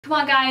Come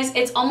on guys,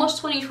 it's almost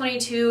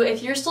 2022.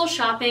 If you're still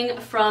shopping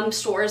from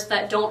stores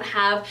that don't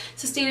have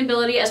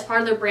sustainability as part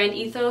of their brand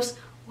ethos,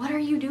 what are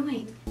you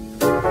doing?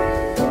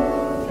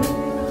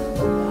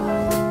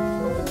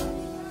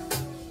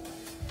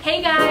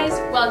 Hey guys,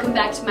 welcome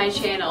back to my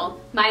channel.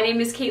 My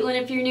name is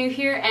Caitlin if you're new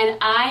here, and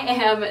I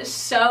am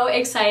so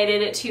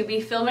excited to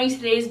be filming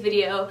today's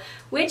video,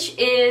 which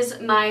is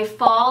my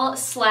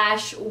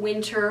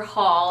fall/winter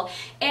haul.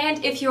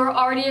 And if you're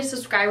already a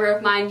subscriber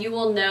of mine, you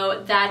will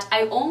know that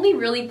I only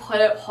really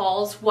put out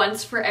hauls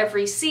once for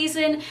every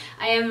season.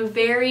 I am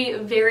very,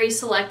 very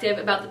selective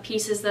about the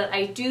pieces that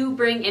I do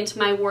bring into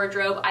my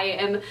wardrobe. I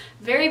am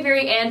very,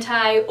 very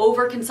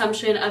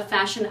anti-overconsumption of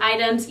fashion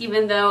items,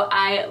 even though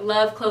I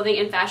love clothing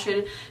and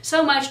fashion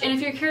so much. And if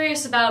you're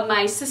curious about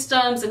my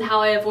systems and how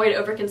I avoid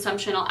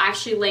overconsumption, I'll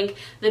actually link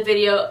the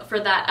video for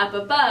that up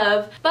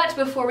above. But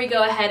before we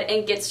go ahead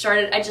and get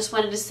started, I just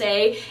wanted to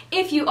say,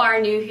 if you are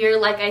new here,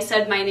 like I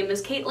said, my name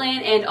is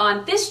Caitlin, and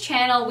on this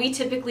channel we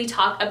typically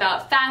talk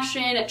about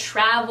fashion,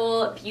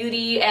 travel,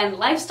 beauty, and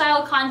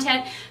lifestyle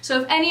content.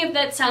 So if any of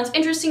that sounds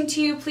interesting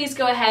to you, please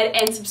go ahead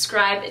and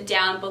subscribe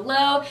down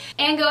below,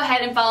 and go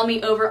ahead and follow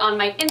me over on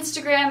my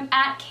Instagram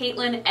at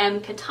Caitlin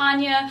M.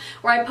 Catania,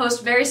 where I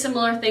post very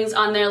similar things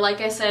on there, like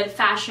I said,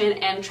 fashion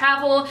and travel.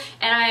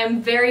 And I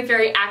am very,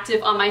 very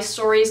active on my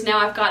stories now.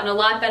 I've gotten a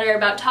lot better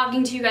about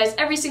talking to you guys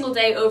every single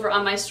day over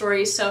on my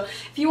stories. So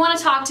if you want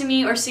to talk to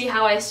me or see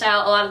how I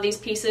style a lot of these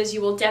pieces, you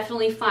will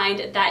definitely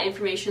find that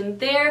information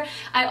there.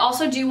 I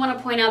also do want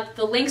to point out that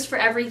the links for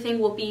everything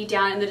will be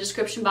down in the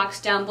description box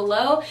down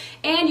below,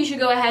 and you should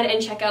go ahead and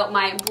check out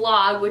my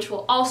blog, which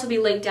will also be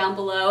linked down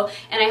below.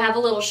 And I have a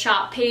little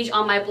shop page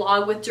on my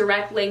blog with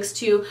direct links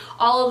to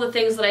all of the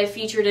things that I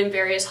featured in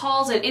various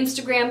hauls and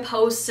Instagram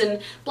posts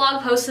and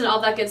blog posts and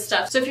all that good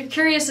stuff. So if you're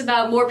curious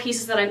about more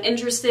pieces that I'm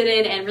interested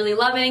in and really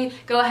loving,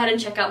 go ahead and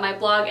check out my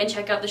blog and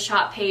check out the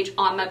shop page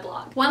on my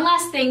blog. One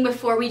last thing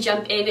before we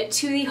jump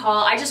into the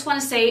haul, I just want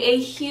to say a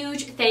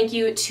huge thank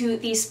you to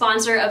the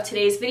sponsor of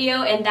today's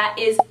video, and that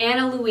is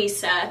Ana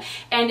Luisa.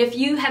 And if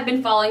you have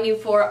been following me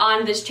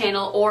on this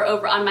channel or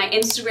over on my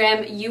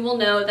Instagram, you will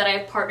know that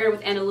I've partnered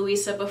with Ana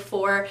Luisa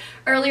before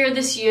earlier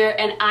this year,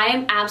 and I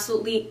am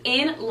absolutely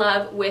in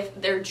love with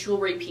their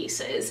jewelry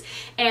pieces.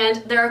 And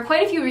there are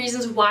quite a few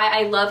reasons why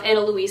I love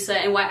Ana Luisa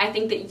and why I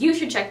think that you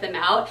should check them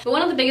out. But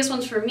one of the biggest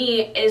ones for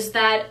me is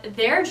that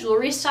their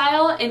jewelry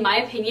style, in my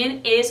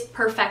opinion, is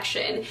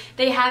perfection.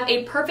 They have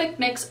a perfect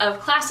mix of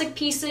classic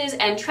pieces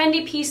and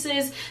trendy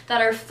pieces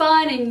that are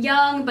fun and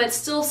young, but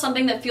still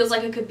something that feels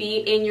like it could be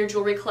in your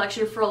jewelry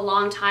collection for a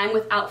long time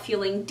without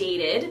feeling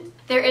dated.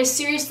 There is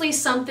seriously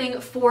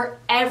something for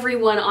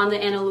everyone on the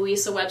Ana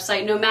Luisa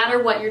website, no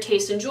matter what your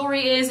taste in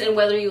jewelry is, and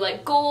whether you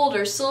like gold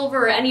or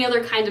silver or any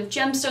other kind of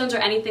gemstones or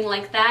anything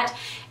like that.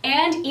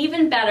 And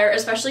even better,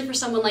 especially for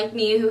someone like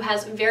me who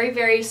has very,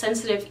 very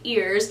sensitive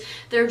ears,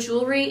 their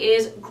jewelry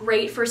is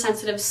great for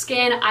sensitive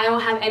skin. I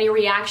don't have any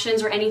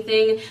reactions or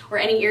anything or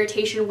any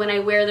irritation when I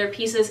wear their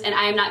pieces, and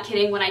I am not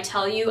kidding when I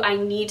tell you I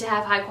need to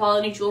have high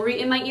quality jewelry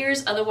in my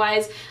ears,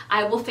 otherwise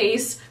I will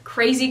face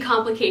crazy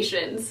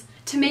complications.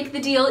 To make the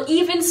deal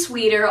even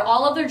sweeter,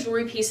 all of their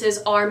jewelry pieces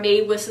are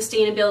made with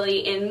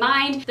sustainability in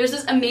mind. There's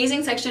this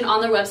amazing section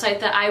on their website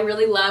that I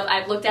really love.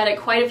 I've looked at it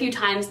quite a few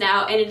times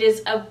now, and it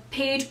is a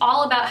page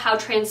all about how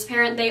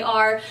transparent they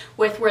are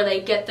with where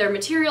they get their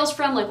materials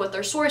from, like what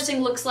their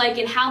sourcing looks like,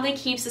 and how they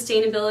keep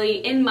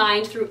sustainability in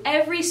mind through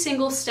every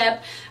single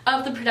step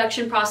of the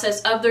production process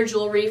of their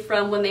jewelry,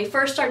 from when they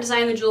first start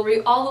designing the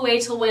jewelry all the way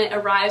till when it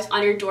arrives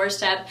on your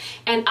doorstep.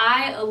 And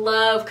I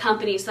love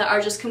companies that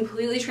are just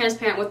completely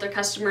transparent with their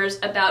customers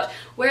about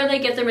where they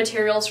get their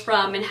materials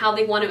from and how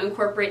they want to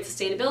incorporate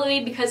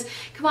sustainability, because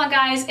come on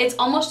guys, it's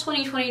almost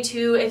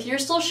 2022. If you're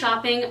still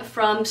shopping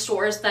from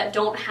stores that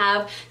don't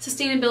have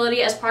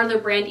sustainability as part of their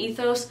brand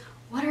ethos,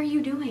 what are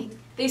you doing?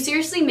 They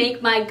seriously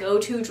make my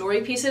go-to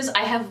jewelry pieces.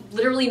 I have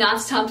literally not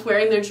stopped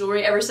wearing their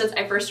jewelry ever since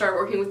I first started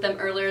working with them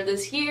earlier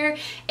this year,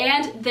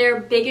 and their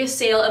biggest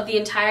sale of the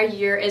entire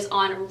year is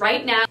on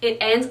right now. It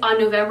ends on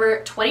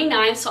November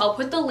 29th, so I'll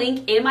put the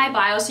link in my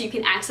bio so you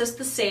can access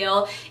the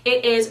sale.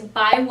 It is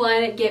buy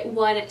one, get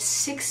one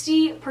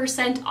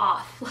 60%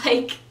 off.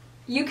 Like,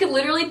 you could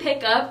literally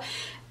pick up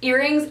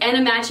earrings and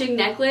a matching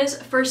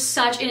necklace for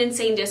such an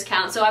insane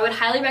discount. So I would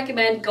highly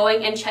recommend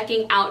going and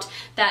checking out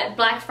that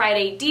Black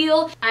Friday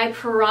deal. I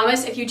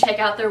promise if you check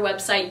out their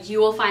website, you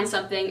will find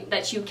something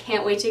that you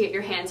can't wait to get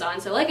your hands on.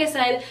 So like I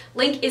said,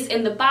 link is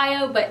in the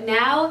bio, but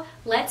now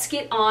let's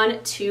get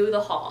on to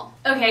the haul.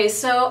 Okay,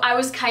 so I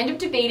was kind of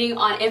debating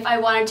on if I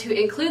wanted to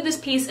include this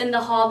piece in the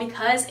haul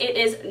because it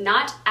is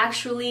not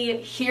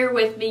actually here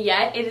with me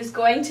yet. It is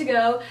going to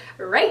go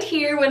right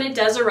here when it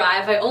does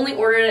arrive. I only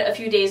ordered it a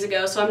few days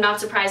ago, so I'm not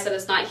surprised that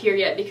it's not here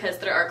yet because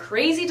there are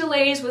crazy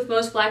delays with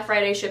most Black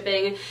Friday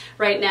shipping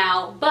right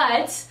now,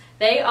 but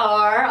they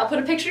are, I'll put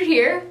a picture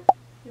here,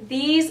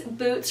 these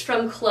boots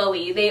from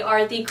Chloe. They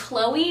are the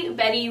Chloe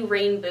Betty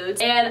Rain boots,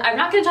 and I'm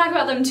not going to talk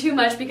about them too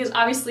much because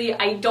obviously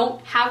I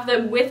don't have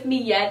them with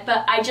me yet,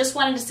 but I just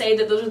wanted to say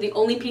that those are the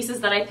only pieces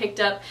that I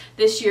picked up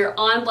this year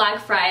on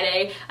Black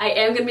Friday. I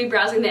am going to be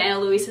browsing the Ana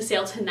Luisa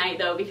sale tonight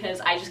though because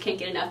I just can't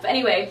get enough. But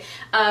anyway,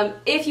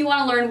 if you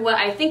want to learn what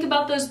I think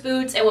about those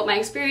boots and what my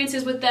experience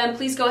is with them,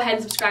 please go ahead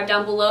and subscribe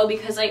down below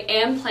because I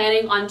am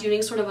planning on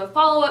doing sort of a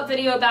follow-up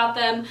video about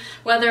them,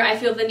 whether I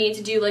feel the need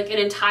to do like an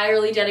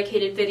entirely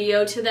dedicated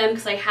video to them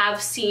because I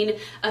have seen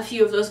a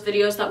few of those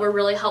videos that were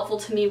really helpful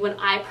to me when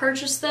I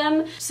purchased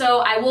them. So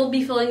I will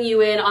be filling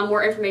you in on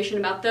more information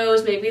about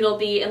those. Maybe it'll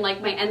be in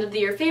like my end of the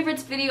year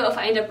favorites video if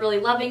I end up really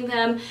loving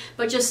them,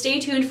 but just stay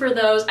tuned for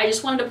those. I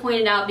just wanted to point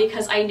it out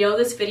because I know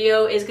this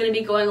video is going to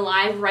be going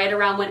live right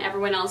around when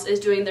everyone else is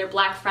doing their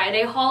Black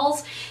Friday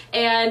hauls,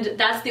 and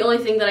that's the only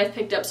thing that I've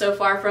picked up so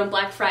far from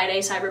Black Friday,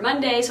 Cyber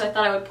Monday, so I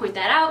thought I would point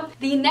that out.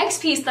 The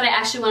next piece that I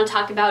actually want to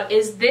talk about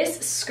is this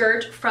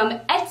skirt from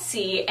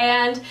Etsy,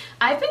 and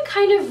I've been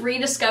kind of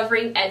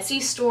rediscovering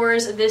Etsy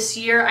stores this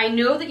year. I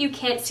know that you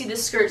can't see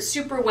this skirt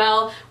super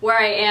well where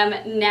I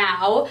am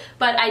now,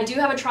 but I do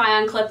have a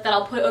try-on clip that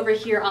I'll put over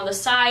here on the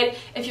side.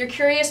 If you're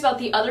curious about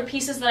the other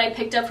pieces that I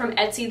picked up from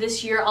Etsy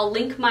this year, I'll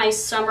link my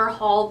summer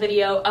haul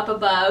video up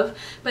above,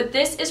 but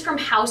this is from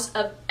House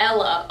of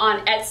Ella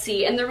on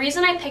Etsy, and the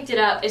reason I picked it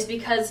up is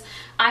because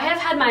I have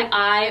had my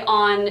eye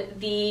on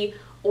the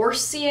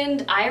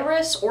Orsind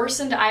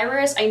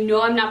Iris, I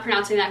know I'm not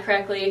pronouncing that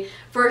correctly,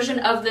 version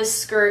of this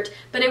skirt,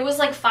 but it was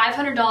like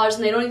 $500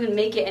 and they don't even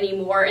make it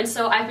anymore, and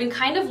so I've been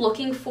kind of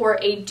looking for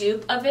a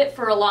dupe of it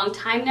for a long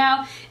time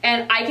now,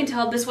 and I can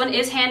tell this one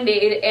is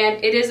handmade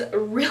and it is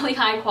really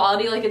high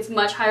quality. Like, it's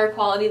much higher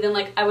quality than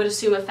like I would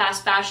assume a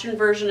fast fashion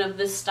version of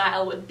this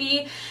style would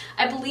be.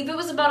 I believe it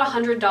was about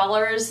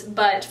 $100,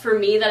 but for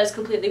me that is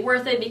completely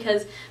worth it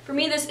because for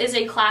me this is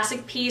a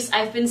classic piece.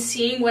 I've been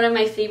seeing one of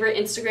my favorite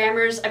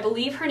Instagrammers, I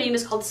believe her name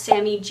is called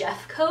Sammy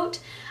Jeffcoat.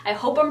 I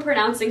hope I'm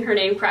pronouncing her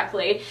name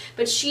correctly,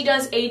 but she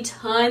does a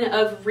ton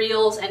of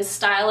reels and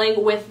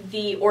styling with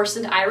the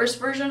Orsind Iris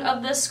version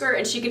of this skirt,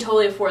 and she can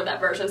totally afford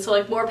that version, so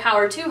like more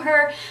power to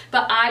her,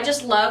 but I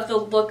just love the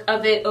look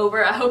of it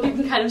over. I hope you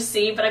can kind of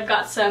see, but I've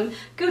got some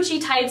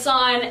Gucci tights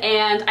on,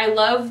 and I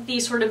love the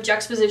sort of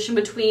juxtaposition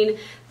between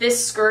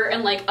this skirt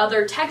and like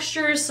other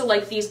textures, so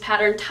like these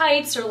patterned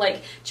tights or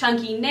like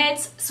chunky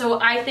knits. So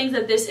I think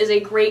that this is a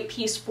great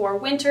piece for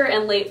winter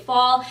and late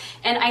fall,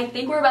 and I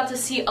think we're about to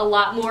see a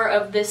lot more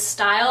of this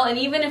style, and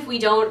even if we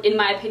don't, in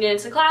my opinion,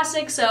 it's a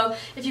classic. So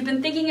if you've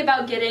been thinking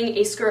about getting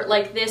a skirt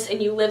like this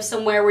and you live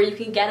somewhere where you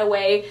can get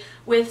away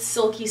with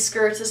silky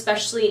skirts,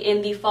 especially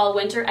in the fall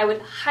winter, I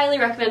would highly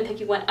recommend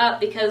picking one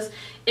up because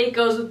it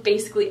goes with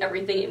basically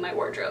everything in my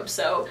wardrobe,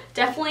 so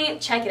definitely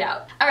check it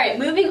out. Alright,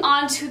 moving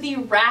on to the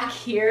rack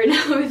here,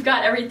 now that we've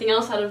got everything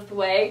else out of the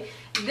way.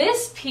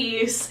 This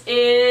piece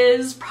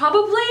is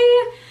probably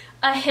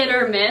a hit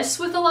or miss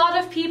with a lot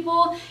of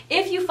people.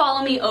 If you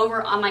follow me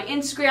over on my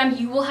Instagram,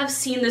 you will have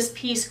seen this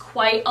piece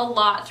quite a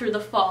lot through the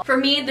fall. For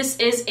me, this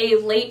is a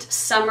late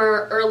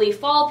summer, early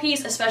fall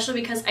piece, especially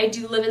because I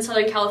do live in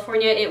Southern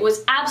California. It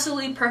was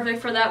absolutely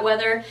perfect for that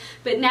weather,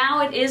 but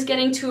now it is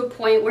getting to a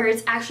point where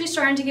it's actually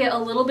starting to get a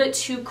little bit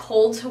too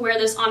cold to wear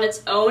this on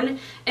its own,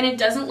 and it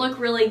doesn't look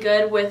really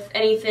good with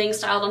anything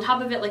styled on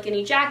top of it, like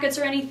any jackets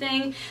or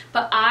anything,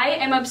 but I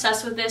am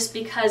obsessed with this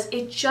because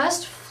it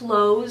just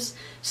flows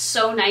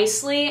so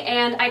nicely,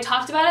 and I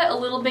talked about it a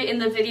little bit in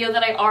the video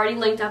that I already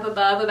linked up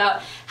above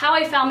about how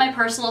I found my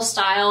personal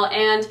style,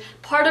 and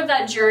part of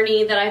that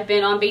journey that I've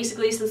been on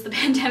basically since the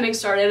pandemic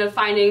started of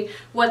finding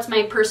what's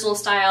my personal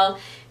style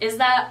is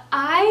that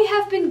I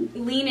have been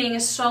leaning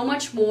so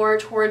much more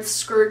towards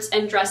skirts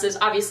and dresses.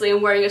 Obviously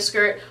I'm wearing a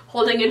skirt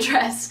holding a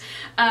dress,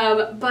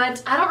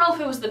 but I don't know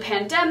if it was the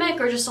pandemic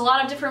or just a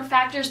lot of different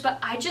factors, but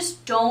I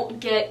just don't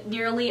get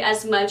nearly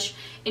as much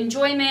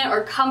enjoyment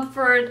or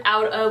comfort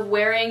out of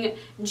wearing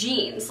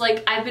jeans.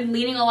 Like, I've been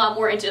leaning a lot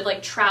more into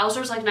like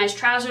trousers, like nice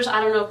trousers.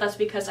 I don't know if that's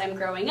because I'm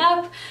growing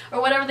up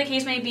or whatever the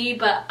case may be,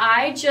 but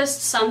I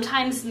just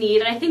sometimes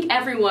need, and I think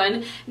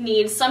everyone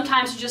needs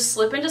sometimes to just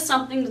slip into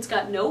something that's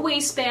got no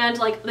waistband.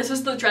 Like, this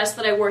is the dress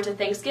that I wore to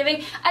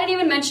Thanksgiving. I didn't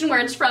even mention where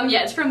it's from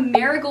yet. It's from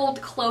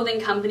Marigold Clothing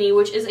Company,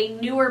 which is a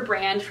newer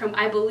brand from,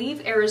 I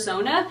believe,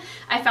 Arizona.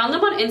 I found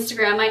them on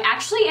Instagram. I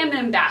actually am an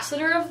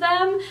ambassador of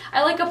them.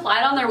 I like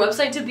applied on their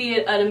website to be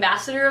an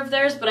ambassador of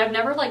theirs, but I've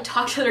never like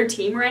talked to their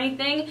team or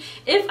anything.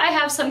 If I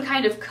have some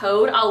kind of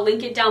code, I'll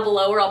link it down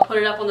below or I'll put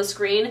it up on the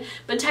screen,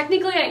 but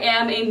technically I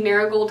am a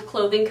Marigold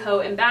Clothing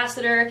Co.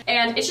 ambassador,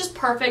 and it's just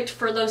perfect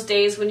for those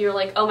days when you're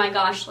like, oh my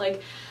gosh,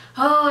 like,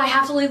 oh, I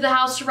have to leave the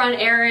house to run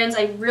errands,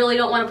 I really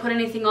don't want to put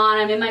anything on,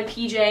 I'm in my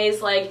PJs,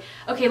 like,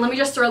 okay, let me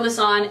just throw this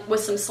on with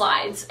some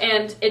slides.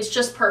 And it's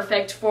just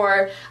perfect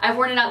for, I've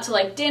worn it out to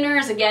like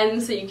dinners,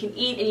 again, so you can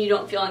eat and you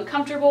don't feel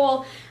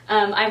uncomfortable.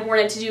 I've worn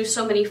it to do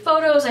so many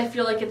photos. I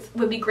feel like it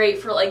would be great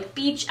for like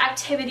beach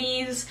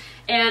activities.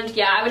 And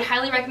yeah, I would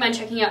highly recommend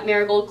checking out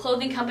Marigold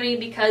Clothing Company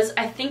because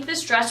I think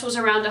this dress was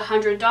around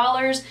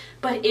 $100,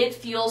 but it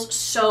feels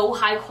so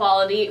high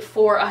quality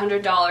for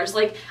 $100.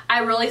 Like, I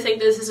really think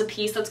this is a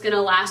piece that's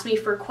gonna last me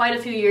for quite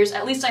a few years.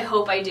 At least I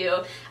hope I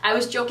do. I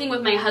was joking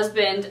with my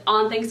husband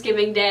on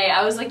Thanksgiving Day.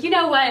 I was like, you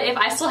know what, if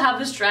I still have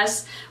this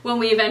dress when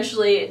we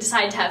eventually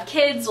decide to have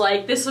kids,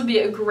 like, this would be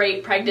a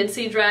great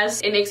pregnancy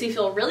dress. It makes me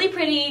feel really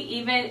pretty,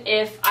 even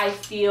if I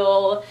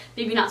feel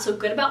maybe not so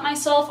good about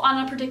myself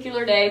on a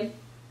particular day.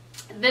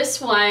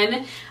 This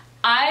one,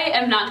 I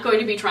am not going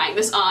to be trying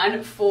this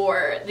on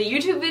for the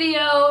YouTube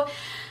video.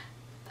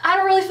 I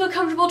don't really feel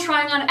comfortable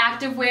trying on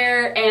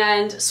activewear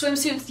and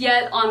swimsuits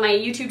yet on my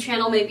YouTube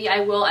channel. Maybe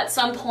I will at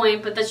some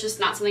point, but that's just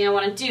not something I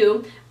want to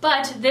do.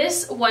 But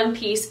this one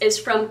piece is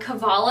from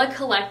Kavala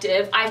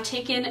Collective. I've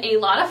taken a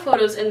lot of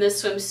photos in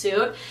this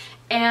swimsuit,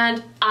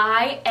 and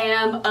I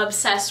am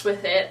obsessed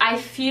with it. I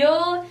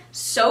feel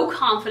so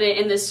confident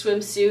in this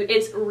swimsuit.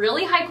 It's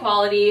really high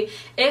quality.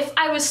 If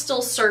I was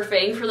still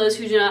surfing, for those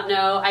who do not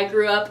know, I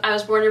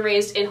was born and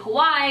raised in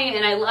Hawaii,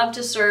 and I love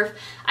to surf.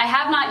 I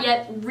have not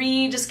yet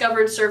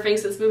rediscovered surfing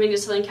since moving to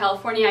Southern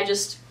California.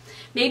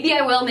 Maybe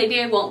I will,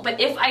 maybe I won't, but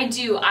if I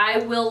do, I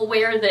will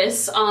wear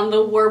this on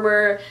the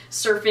warmer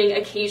surfing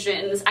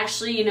occasions.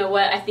 Actually, you know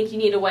what? I think you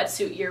need a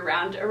wetsuit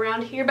year-round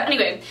around here. But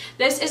anyway,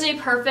 this is a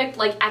perfect,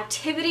 like,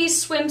 activity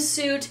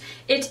swimsuit.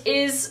 It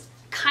is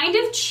kind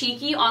of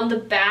cheeky on the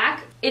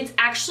back. It's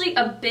actually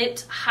a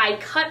bit high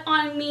cut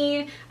on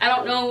me. I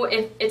don't know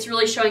if it's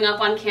really showing up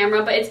on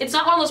camera, but it's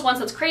not one of those ones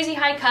that's crazy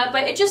high cut,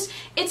 but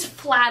it's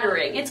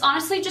flattering. It's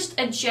honestly just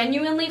a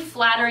genuinely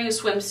flattering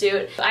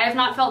swimsuit. I have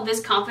not felt this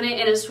confident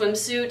in a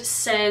swimsuit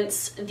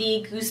since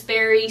the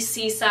Gooseberry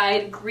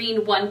Seaside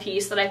green one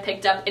piece that I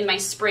picked up in my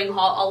spring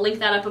haul. I'll link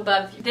that up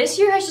above. This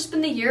year has just been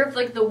the year of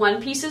like the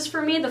one pieces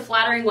for me, the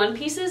flattering one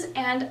pieces,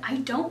 and I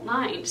don't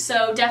mind.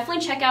 So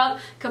definitely check out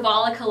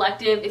Kavala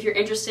Collective if you're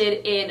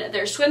interested in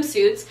their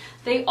swimsuits.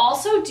 They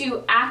also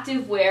do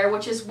activewear,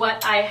 which is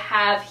what I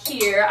have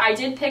here. I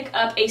did pick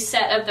up a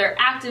set of their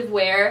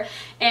activewear,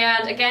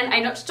 and again,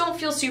 I just don't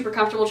feel super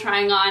comfortable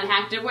trying on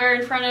activewear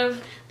in front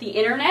of the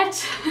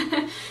internet.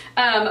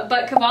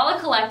 But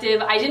Kavala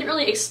Collective, I didn't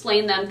really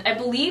explain them. I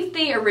believe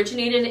they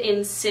originated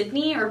in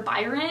Sydney or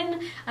Byron.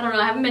 I don't know,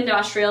 I haven't been to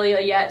Australia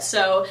yet,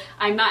 so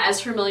I'm not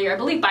as familiar. I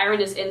believe Byron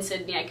is in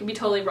Sydney, I could be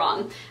totally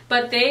wrong.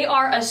 But they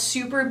are a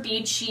super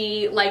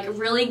beachy, like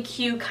really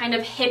cute, kind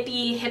of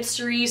hippie,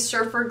 hipstery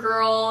surfer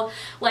girl.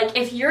 Like,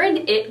 if you're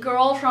an it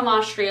girl from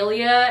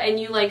Australia and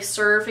you like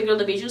surf and go to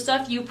the beach and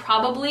stuff, you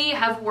probably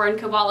have worn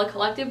Kavala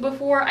Collective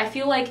before. I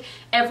feel like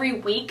every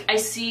week I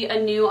see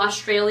a new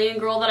Australian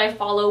girl that I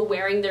follow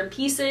wearing their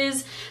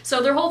pieces.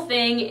 So their whole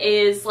thing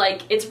is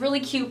like, it's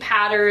really cute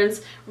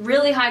patterns,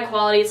 really high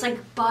quality. It's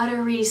like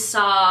buttery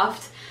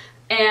soft,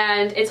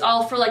 and it's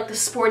all for like the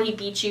sporty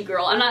beachy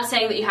girl. I'm not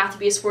saying that you have to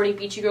be a sporty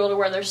beachy girl to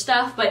wear their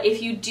stuff, but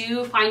if you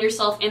do find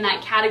yourself in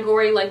that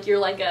category, like you're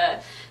like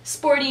a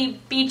sporty,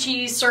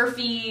 beachy,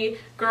 surfy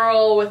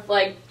girl with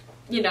like,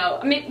 you know,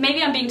 I mean,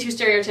 maybe I'm being too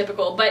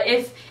stereotypical, but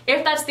if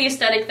that's the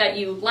aesthetic that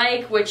you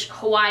like, which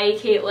Hawaii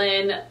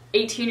Caitlin,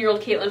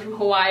 18-year-old Caitlin from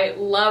Hawaii,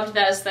 loved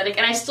that aesthetic,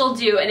 and I still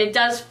do, and it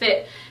does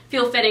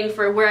feel fitting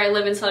for where I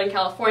live in Southern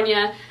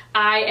California.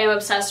 I am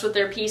obsessed with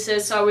their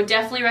pieces, so I would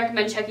definitely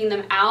recommend checking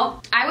them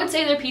out. I would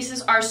say their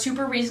pieces are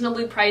super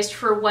reasonably priced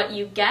for what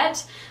you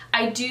get.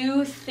 I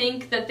do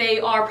think that they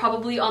are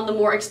probably on the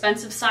more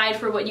expensive side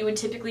for what you would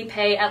typically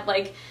pay at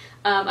like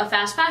a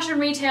fast fashion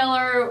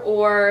retailer,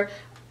 or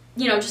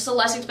you know, just a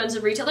less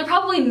expensive retail. They're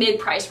probably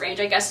mid-price range,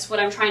 I guess is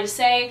what I'm trying to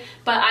say,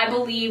 but I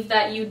believe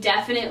that you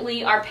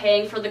definitely are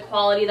paying for the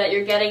quality that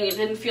you're getting. It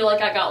didn't feel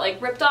like I got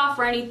like ripped off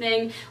or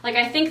anything. Like,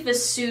 I think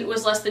this suit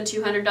was less than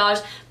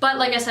 $200, but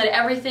like I said,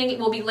 everything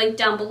will be linked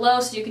down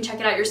below so you can check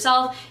it out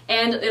yourself,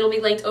 and it'll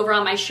be linked over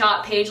on my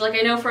shop page. Like,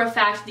 I know for a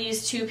fact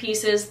these two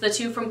pieces, the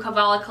two from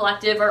Kavala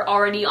Collective, are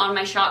already on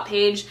my shop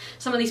page.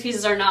 Some of these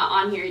pieces are not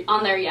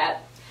on there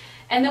yet.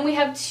 And then we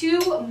have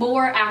two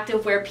more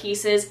activewear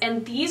pieces,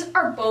 and these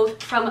are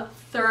both from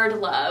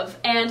ThirdLove.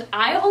 And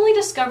I only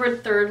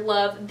discovered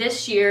ThirdLove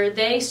this year.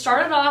 They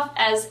started off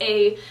as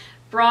a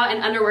bra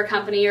and underwear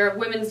company, or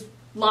women's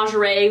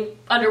lingerie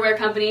underwear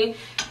company,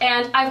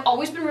 and I've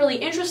always been really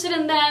interested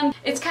in them.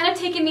 It's kind of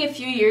taken me a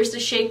few years to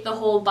shake the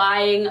whole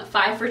buying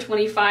 5 for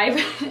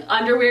 $25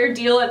 underwear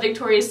deal at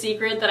Victoria's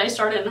Secret that I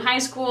started in high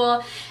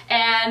school,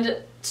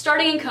 and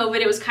starting in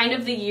COVID, it was kind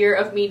of the year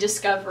of me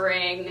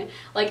discovering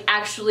like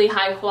actually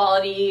high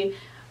quality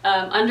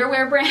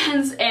underwear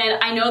brands,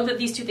 and I know that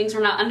these two things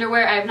are not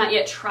underwear. I have not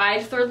yet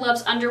tried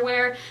ThirdLove's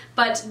underwear,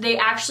 but they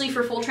actually,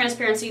 for full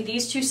transparency,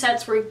 these two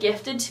sets were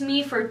gifted to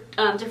me for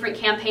different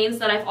campaigns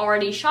that I've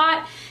already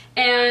shot,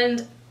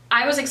 and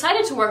I was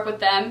excited to work with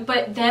them,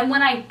 but then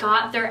when I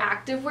got their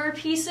activewear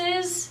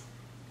pieces,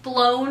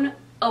 blown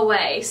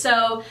away.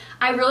 So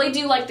I really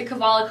do like the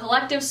Kavala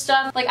Collective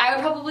stuff. Like, I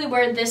would probably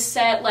wear this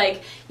set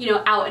like, you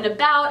know, out and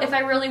about if I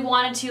really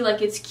wanted to.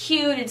 Like, it's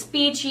cute, it's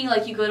beachy,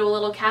 like you go to a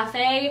little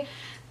cafe.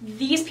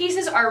 These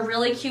pieces are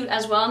really cute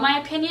as well in my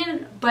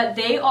opinion, but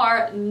they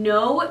are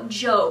no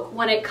joke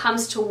when it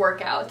comes to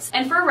workouts.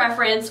 And for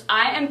reference,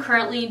 I am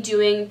currently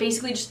doing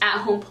basically just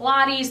at-home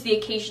Pilates, the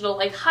occasional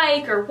like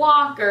hike or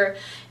walk, or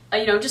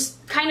you know,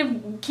 just kind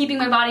of keeping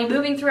my body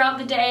moving throughout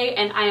the day,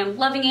 and I am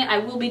loving it. I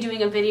will be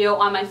doing a video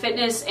on my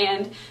fitness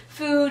and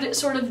food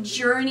sort of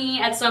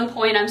journey at some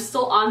point. I'm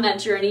still on that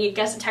journey. I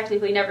guess it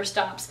technically never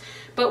stops.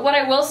 But what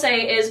I will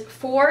say is,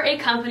 for a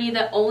company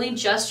that only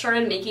just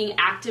started making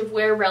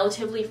activewear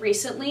relatively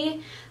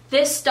recently,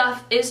 this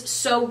stuff is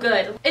so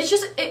good. It's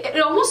just, it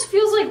almost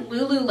feels like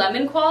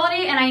Lululemon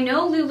quality, and I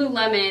know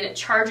Lululemon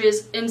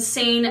charges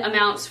insane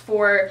amounts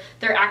for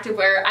their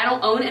activewear. I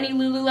don't own any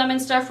Lululemon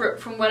stuff.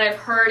 From what I've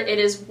heard, it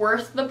is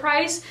worth the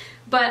price,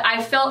 but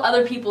I felt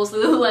other people's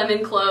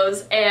Lululemon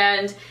clothes,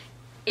 and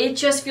it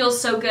just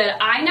feels so good.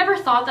 I never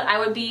thought that I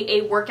would be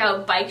a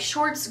workout bike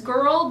shorts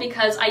girl,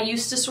 because I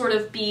used to sort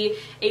of be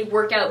a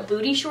workout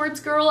booty shorts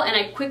girl, and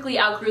I quickly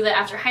outgrew that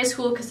after high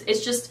school because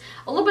it's just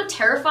a little bit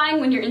terrifying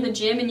when you're in the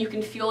gym and you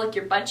can feel like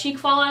your butt cheek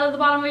fall out of the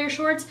bottom of your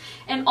shorts.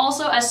 And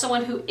also, as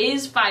someone who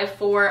is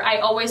 5'4", I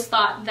always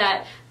thought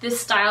that this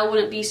style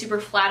wouldn't be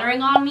super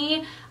flattering on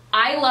me.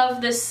 I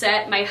love this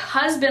set. My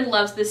husband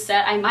loves this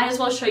set. I might as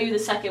well show you the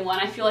second one.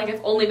 I feel like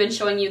I've only been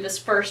showing you this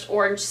first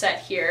orange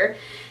set here.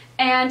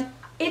 And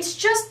it's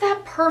just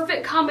that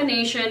perfect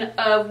combination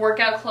of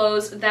workout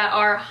clothes that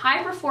are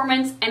high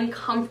performance and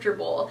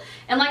comfortable.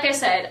 And like I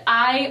said,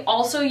 I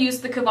also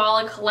use the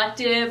Kavala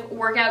Collective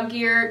workout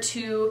gear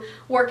to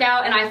work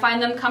out, and I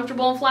find them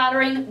comfortable and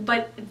flattering,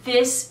 but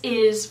this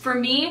is, for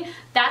me,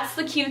 that's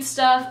the cute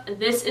stuff.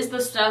 This is the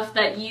stuff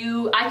that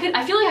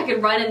I feel like I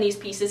could run in these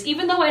pieces.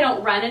 Even though I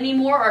don't run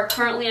anymore, or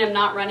currently I'm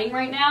not running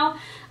right now,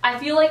 I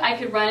feel like I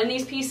could run in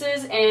these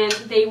pieces and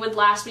they would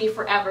last me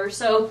forever.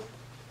 So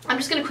I'm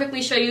just going to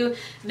quickly show you.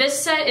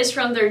 This set is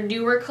from their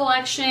newer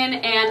collection,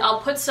 and I'll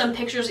put some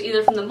pictures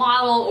either from the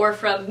model or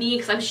from me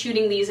because I'm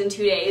shooting these in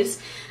 2 days.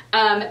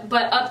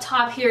 But up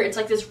top here, it's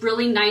like this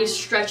really nice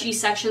stretchy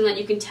section that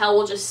you can tell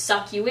will just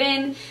suck you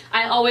in.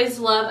 I always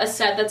love a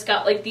set that's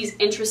got like these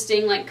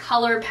interesting like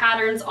color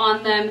patterns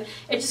on them.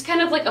 It's just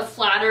kind of like a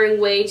flattering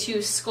way to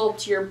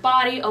sculpt your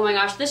body. Oh my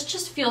gosh, this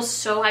just feels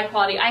so high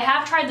quality. I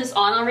have tried this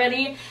on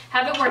already,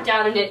 haven't worked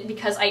out in it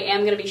because I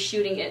am going to be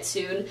shooting it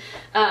soon,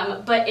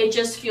 but it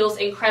just feels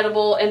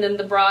incredible. And then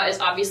the bra is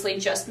obviously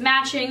just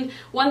matching.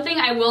 One thing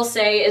I will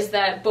say is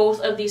that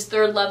both of these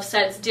ThirdLove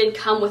sets did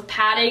come with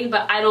padding,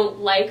 but I don't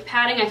like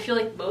padding. I feel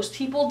like most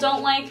people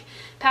don't like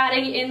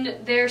padding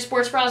in their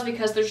sports bras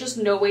because there's just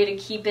no way to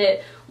keep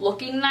it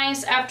looking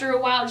nice after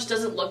a while. It just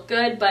doesn't look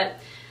good, but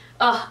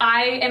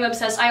I am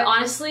obsessed.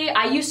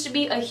 I used to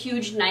be a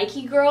huge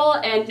Nike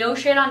girl, and no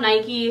shade on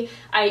Nike.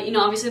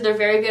 Obviously they're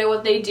very good at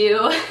what they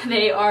do.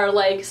 They are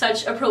like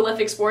such a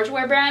prolific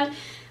sportswear brand.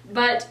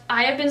 But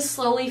I have been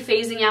slowly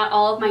phasing out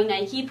all of my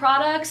Nike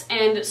products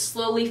and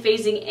slowly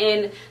phasing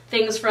in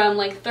things from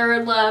like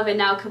ThirdLove and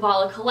now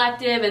Kavala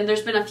Collective, and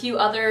there's been a few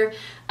other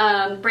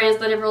brands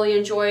that I've really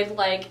enjoyed,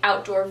 like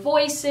Outdoor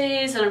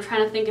Voices, and I'm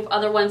trying to think of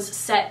other ones,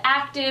 Set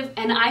Active,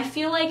 and I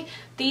feel like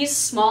these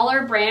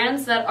smaller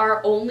brands that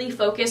are only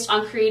focused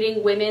on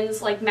creating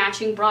women's like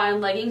matching bra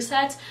and legging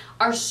sets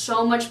are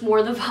so much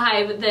more the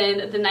vibe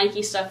than the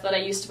Nike stuff that I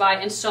used to buy,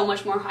 and so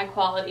much more high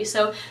quality.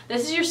 So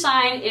this is your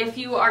sign. If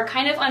you are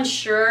kind of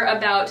unsure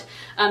about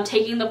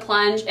taking the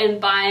plunge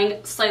and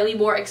buying slightly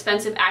more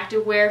expensive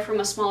activewear from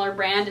a smaller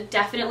brand,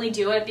 definitely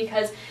do it,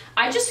 because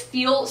I just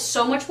feel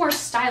so much more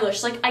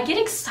stylish. Like, I get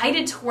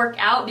excited to work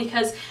out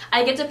because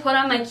I get to put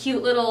on my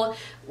cute little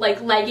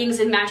like leggings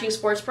and matching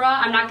sports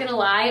bra. I'm not gonna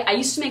lie, I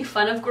used to make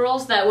fun of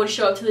girls that would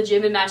show up to the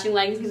gym in matching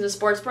leggings and a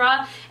sports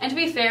bra, and to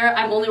be fair,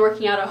 I'm only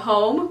working out at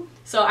home,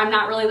 so I'm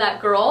not really that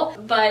girl,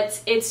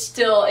 but it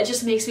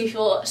just makes me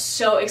feel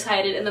so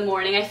excited in the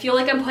morning. I feel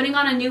like I'm putting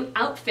on a new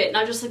outfit,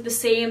 not just like the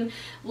same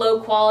low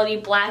quality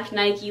black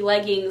Nike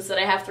leggings that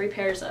I have 3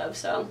 pairs of.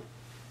 So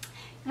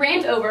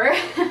rant over.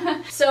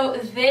 So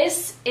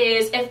this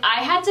is, if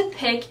I had to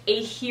pick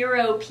a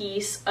hero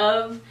piece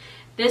of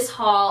this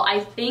haul, I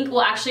think,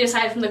 well, actually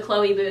aside from the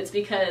Chloe boots,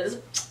 because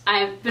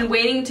I've been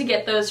waiting to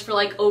get those for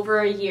like over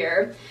a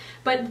year,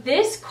 but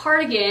this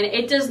cardigan,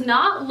 it does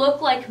not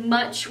look like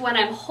much when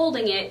I'm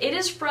holding it. It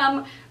is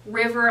from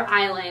River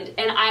Island,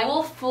 and I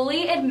will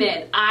fully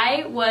admit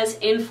I was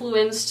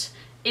influenced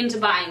into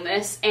buying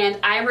this, and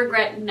I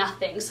regret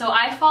nothing. So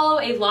I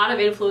follow a lot of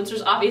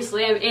influencers,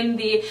 obviously. I'm in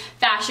the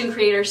fashion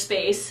creator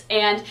space,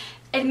 and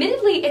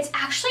admittedly, it's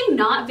actually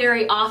not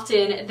very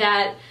often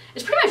that,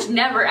 it's pretty much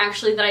never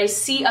actually, that I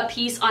see a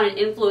piece on an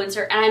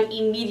influencer and I'm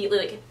immediately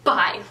like,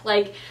 buy.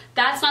 Like,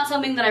 that's not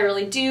something that I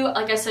really do.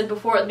 Like I said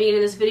before at the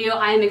beginning of this video,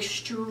 I am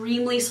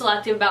extremely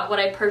selective about what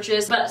I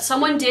purchase, but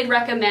someone did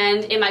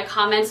recommend in my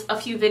comments a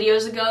few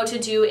videos ago to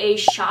do a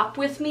shop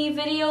with me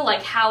video,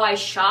 like how I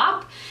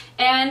shop,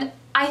 and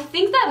I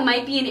think that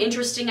might be an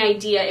interesting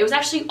idea. It was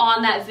actually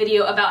on that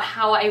video about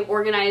how I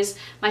organize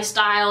my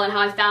style and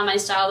how I found my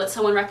style that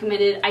someone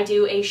recommended I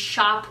do a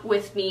shop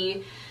with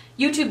me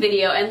YouTube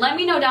video, and let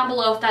me know down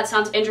below if that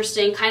sounds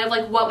interesting, kind of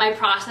like what my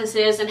process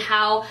is and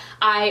how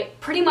I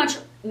pretty much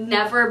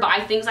never buy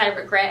things I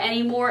regret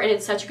anymore, and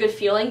it's such a good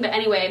feeling. But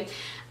anyway,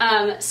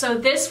 so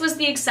this was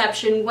the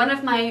exception. One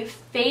of my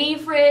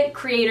favorite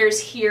creators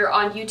here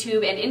on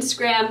YouTube and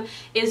Instagram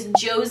is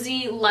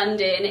Josie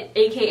London,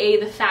 aka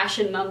the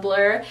Fashion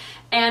Mumbler,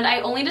 and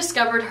I only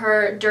discovered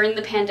her during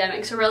the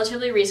pandemic, so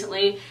relatively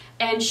recently,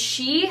 and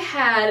she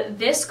had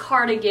this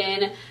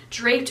cardigan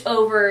draped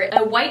over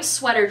a white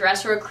sweater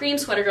dress, or a cream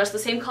sweater dress, the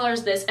same color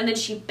as this, and then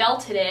she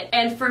belted it,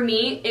 and for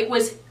me it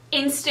was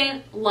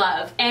instant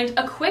love. And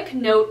a quick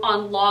note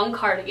on long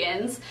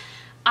cardigans: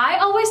 I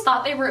always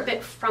thought they were a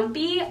bit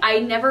frumpy. I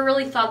never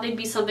really thought they'd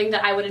be something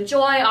that I would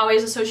enjoy. I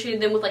always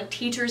associated them with like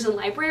teachers and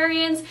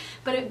librarians.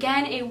 But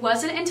again, it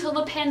wasn't until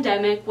the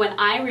pandemic when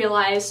I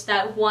realized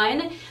that,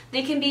 one,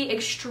 they can be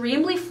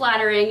extremely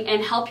flattering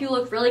and help you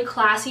look really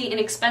classy and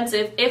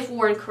expensive if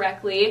worn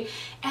correctly.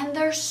 And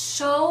they're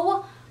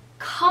so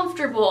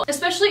comfortable,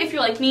 especially if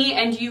you're like me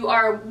and you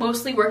are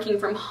mostly working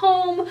from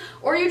home,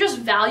 or you just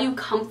value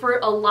comfort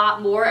a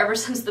lot more ever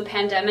since the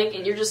pandemic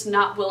and you're just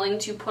not willing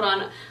to put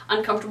on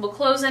uncomfortable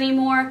clothes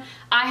anymore.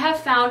 I have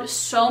found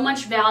so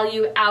much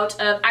value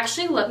out of,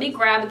 actually let me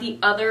grab the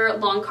other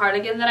long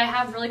cardigan that I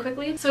have really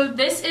quickly. So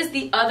this is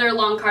the other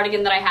long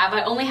cardigan that I have.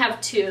 I only have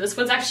two. This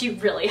one's actually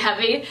really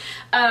heavy.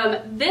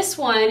 This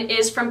one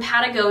is from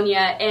Patagonia,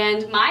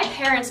 and my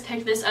parents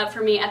picked this up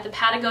for me at the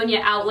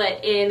Patagonia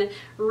outlet in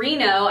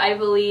Reno, I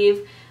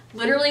believe,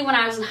 literally when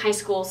I was in high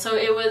school. So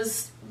it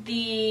was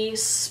the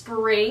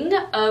spring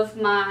of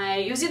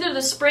it was either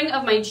the spring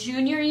of my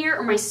junior year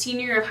or my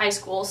senior year of high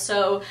school,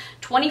 so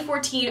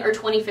 2014 or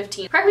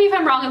 2015. Correct me if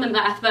I'm wrong in the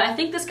math, but I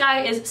think this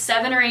guy is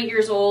 7 or 8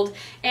 years old,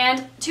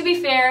 and to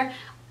be fair,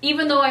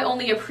 even though I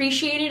only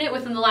appreciated it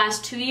within the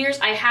last 2 years,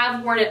 I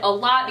have worn it a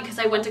lot because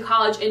I went to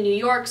college in New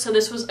York, so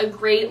this was a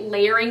great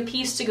layering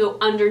piece to go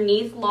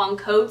underneath long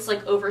coats,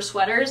 like over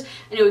sweaters,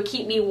 and it would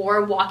keep me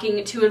warm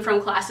walking to and from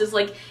classes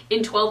like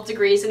in 12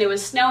 degrees and it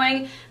was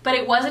snowing. But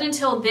it wasn't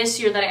until this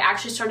year that I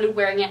actually started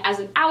wearing it as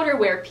an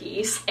outerwear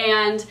piece,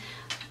 and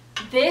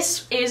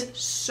this is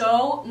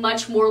so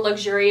much more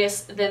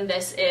luxurious than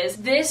this is.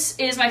 This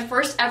is my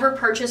first ever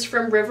purchase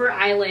from River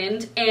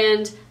Island,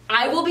 and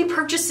I will be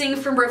purchasing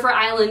from River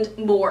Island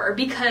more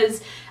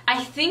because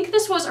I think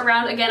this was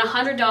around, again,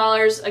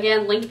 $100,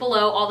 again, linked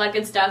below, all that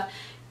good stuff.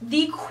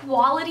 The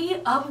quality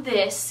of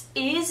this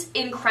is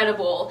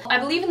incredible. I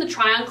believe in the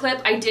try-on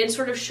clip, I did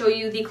sort of show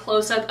you the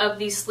close-up of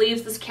these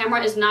sleeves. This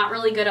camera is not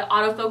really good at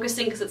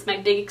autofocusing because it's my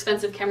big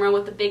expensive camera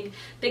with the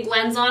big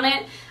lens on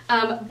it.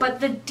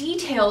 But the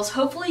details,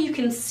 hopefully you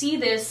can see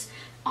this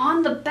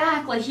on the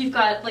back, like you've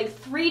got like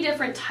 3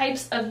 different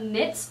types of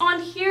knits on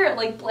here. It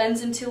like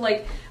blends into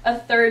like a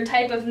 3rd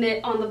type of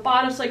knit on the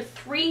bottom. So like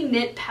 3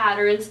 knit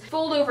patterns,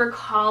 fold over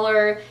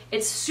collar.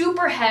 It's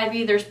super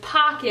heavy. There's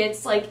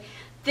pockets. Like,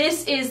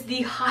 this is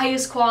the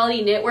highest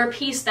quality knitwear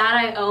piece that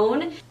I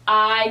own.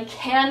 I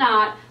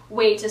cannot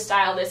wait to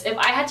style this. If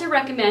I had to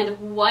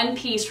recommend one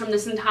piece from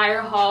this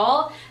entire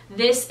haul,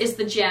 this is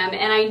the gem.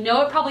 And I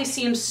know it probably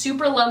seems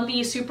super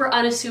lumpy, super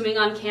unassuming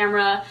on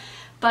camera,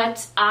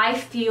 but I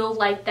feel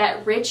like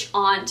that rich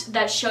aunt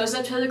that shows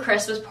up to the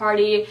Christmas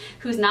party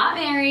who's not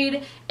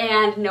married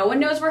and no one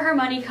knows where her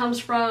money comes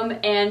from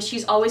and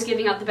she's always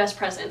giving out the best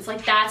presents.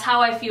 Like, that's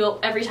how I feel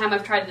every time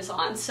I've tried this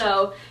on.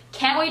 So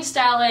can't wait to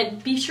style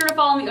it. Be sure to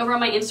follow me over on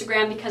my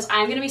Instagram because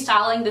I'm going to be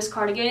styling this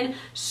cardigan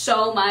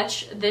so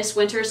much this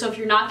winter. So if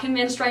you're not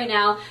convinced right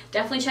now,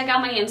 definitely check out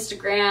my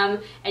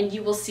Instagram and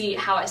you will see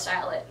how I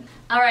style it.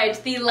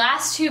 Alright, the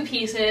last 2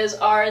 pieces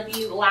are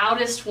the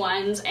loudest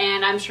ones,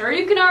 and I'm sure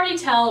you can already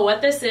tell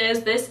what this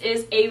is. This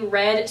is a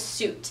red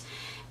suit.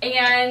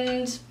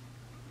 And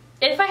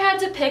if I had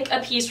to pick a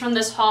piece from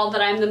this haul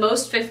that I'm the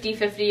most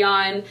 50-50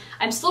 on,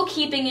 I'm still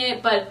keeping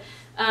it, but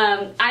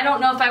I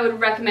don't know if I would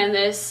recommend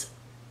this,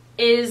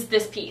 is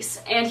this piece.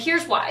 And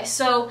here's why.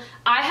 So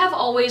I have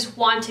always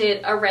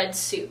wanted a red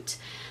suit.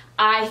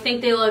 I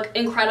think they look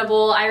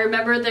incredible. I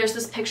remember there's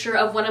this picture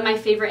of one of my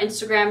favorite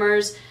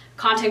Instagrammers,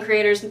 content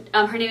creators,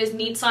 her name is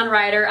Meets on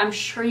Rider. I'm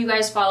sure you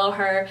guys follow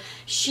her.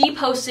 She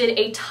posted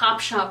a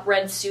Topshop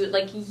red suit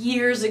like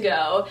years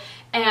ago,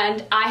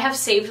 and I have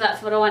saved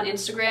that photo on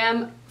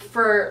Instagram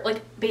for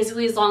like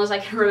basically as long as I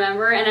can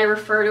remember, and I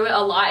refer to it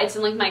a lot. It's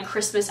in like my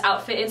Christmas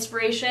outfit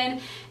inspiration,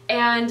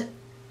 and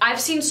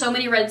I've seen so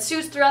many red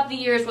suits throughout the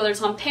years, whether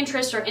it's on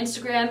Pinterest or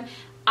Instagram.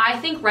 I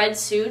think red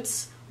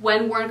suits,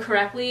 when worn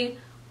correctly,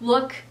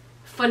 look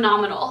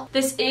phenomenal.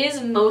 This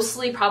is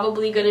mostly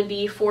probably going to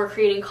be for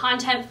creating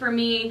content for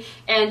me,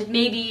 and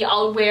maybe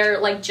I'll wear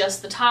like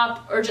just the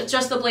top or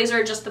just the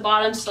blazer, just the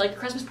bottoms to like a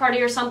Christmas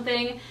party or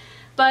something.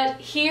 But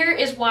here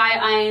is why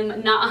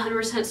I'm not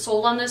 100%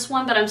 sold on this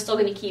one, but I'm still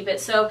going to keep it.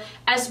 So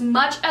as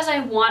much as I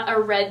want a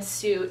red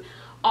suit,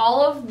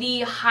 all of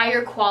the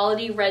higher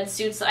quality red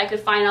suits that I could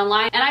find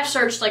online, and I've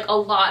searched like a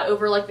lot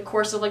over like the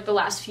course of like the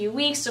last few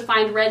weeks to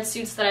find red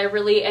suits that I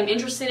really am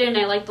interested in and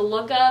I like the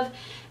look of,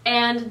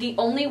 and the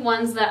only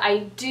ones that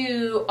I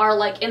do are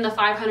like in the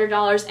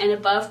 $500 and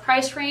above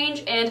price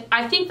range, and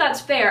I think that's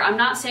fair. I'm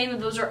not saying that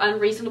those are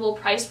unreasonable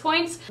price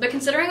points, but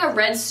considering a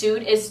red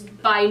suit is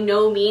by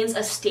no means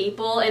a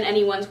staple in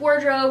anyone's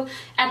wardrobe,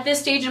 at this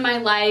stage in my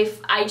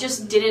life, I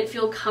just didn't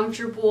feel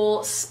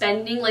comfortable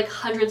spending like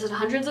hundreds and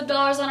hundreds of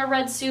dollars on a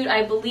red suit.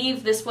 I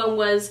believe this one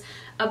was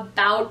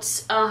about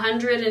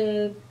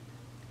 $150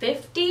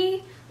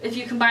 if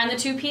you combine the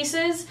two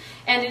pieces,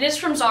 and it is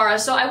from Zara,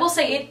 so I will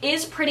say it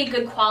is pretty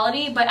good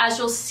quality, but as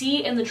you'll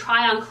see in the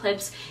try-on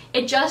clips,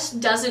 it just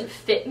doesn't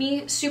fit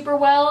me super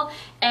well,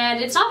 and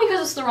it's not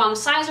because it's the wrong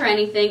size or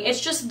anything, it's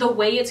just the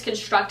way it's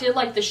constructed.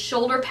 Like the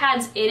shoulder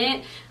pads in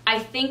it, I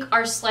think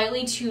are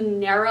slightly too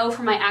narrow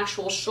for my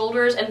actual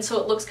shoulders, and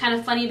so it looks kind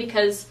of funny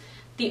because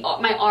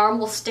my arm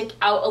will stick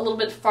out a little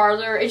bit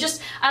farther. It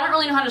just, I don't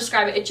really know how to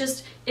describe it. It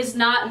just is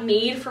not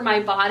made for my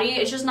body.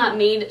 It's just not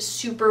made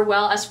super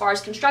well as far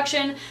as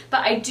construction, but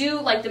I do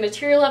like the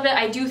material of it.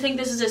 I do think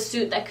this is a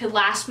suit that could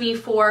last me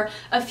for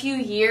a few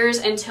years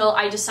until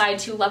I decide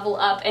to level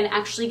up and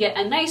actually get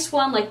a nice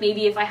one. Like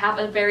maybe if I have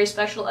a very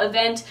special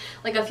event,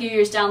 like a few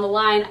years down the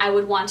line, I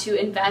would want to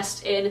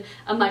invest in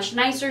a much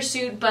nicer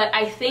suit, but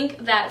I think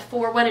that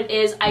for what it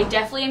is, I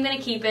definitely am going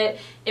to keep it.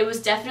 It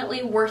was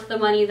definitely worth the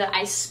money that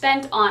I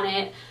spent on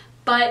it,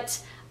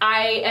 but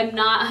I am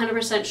not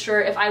 100% sure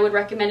if I would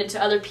recommend it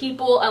to other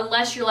people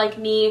unless you're like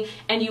me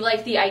and you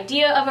like the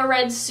idea of a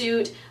red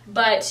suit,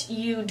 but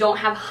you don't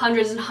have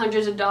hundreds and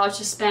hundreds of dollars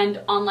to spend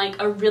on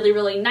like a really,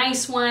 really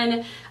nice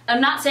one.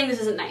 I'm not saying this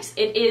isn't nice.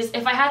 It is.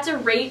 If I had to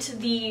rate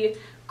the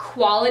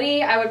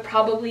quality, I would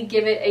probably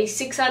give it a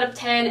 6 out of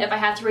 10. If I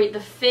had to rate the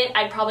fit,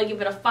 I'd probably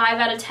give it a 5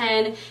 out of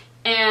 10.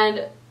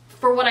 And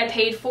for what I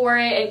paid for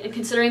it, and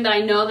considering that I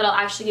know that I'll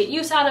actually get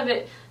use out of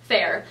it,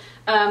 fair.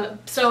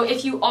 So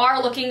if you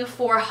are looking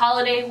for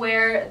holiday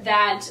wear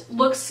that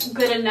looks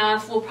good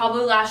enough, will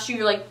probably last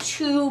you like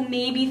 2,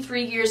 maybe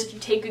 3 years if you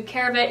take good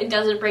care of it and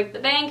doesn't break the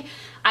bank,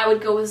 I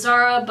would go with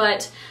Zara,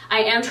 but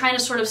I am trying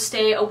to sort of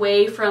stay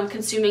away from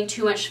consuming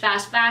too much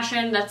fast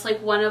fashion. That's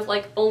like one of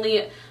like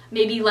only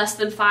maybe less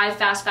than 5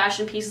 fast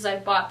fashion pieces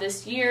I've bought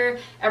this year.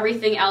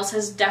 Everything else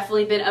has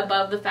definitely been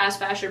above the fast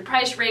fashion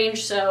price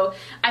range, so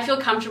I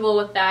feel comfortable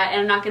with that,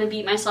 and I'm not going to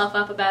beat myself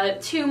up about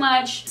it too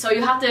much. So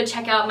you'll have to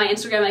check out my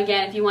Instagram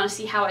again if you want to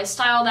see how I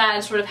style that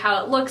and sort of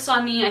how it looks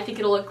on me. I think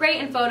it'll look great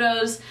in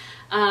photos.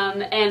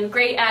 And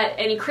great at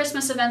any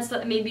Christmas events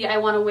that maybe I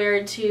want to wear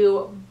it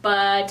to,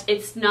 but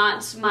it's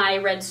not my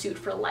red suit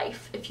for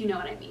life, if you know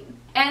what I mean.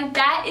 And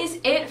that is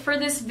it for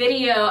this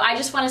video. I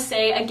just want to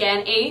say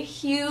again a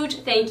huge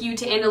thank you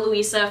to Ana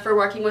Luisa for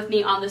working with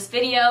me on this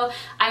video.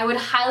 I would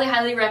highly,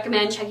 highly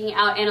recommend checking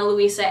out Ana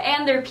Luisa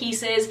and their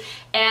pieces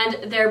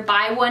and their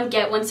buy one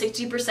get one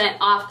 60%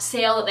 off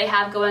sale that they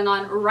have going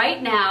on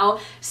right now.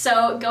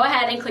 So go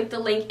ahead and click the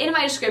link in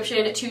my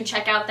description to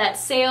check out that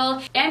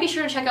sale, and be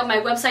sure to check out my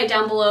website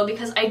down below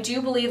because I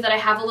do believe that I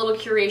have a little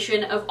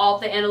curation of all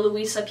the Ana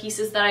Luisa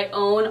pieces that I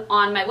own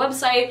on my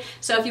website.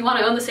 So if you want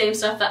to own the same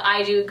stuff that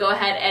I do, go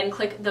ahead and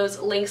click those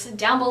links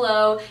down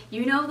below.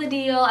 You know the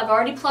deal. I've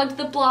already plugged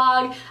the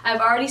blog. I've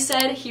already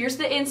said here's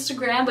the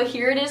Instagram, but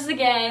here it is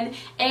again.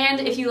 And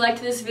if you liked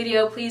this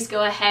video, please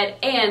go ahead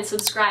and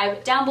subscribe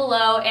down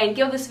below and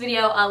give this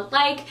video a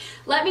like.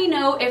 Let me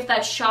know if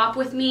that shop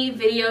with me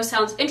video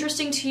sounds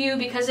interesting to you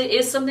because it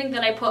is something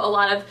that I put a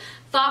lot of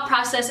thought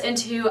process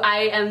into.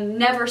 I am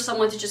never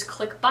someone to just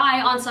click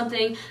buy on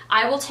something.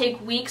 I will take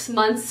weeks,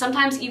 months,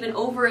 sometimes even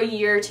over a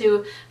year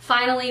to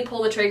finally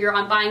pull the trigger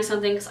on buying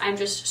something because I'm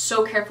just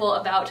so careful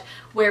about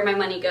where my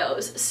money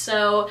goes.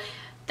 So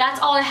that's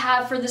all I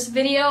have for this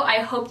video. I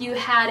hope you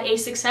had a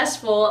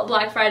successful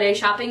Black Friday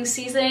shopping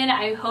season.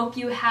 I hope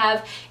you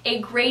have a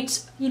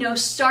great,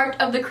 start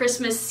of the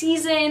Christmas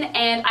season,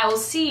 and I will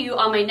see you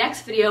on my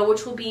next video,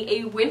 which will be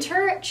a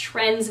winter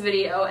trends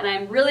video, and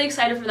I'm really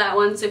excited for that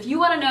one. So if you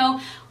want to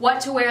know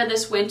what to wear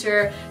this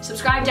winter,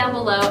 subscribe down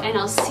below, and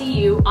I'll see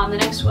you on the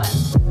next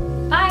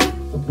one.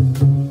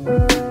 Bye!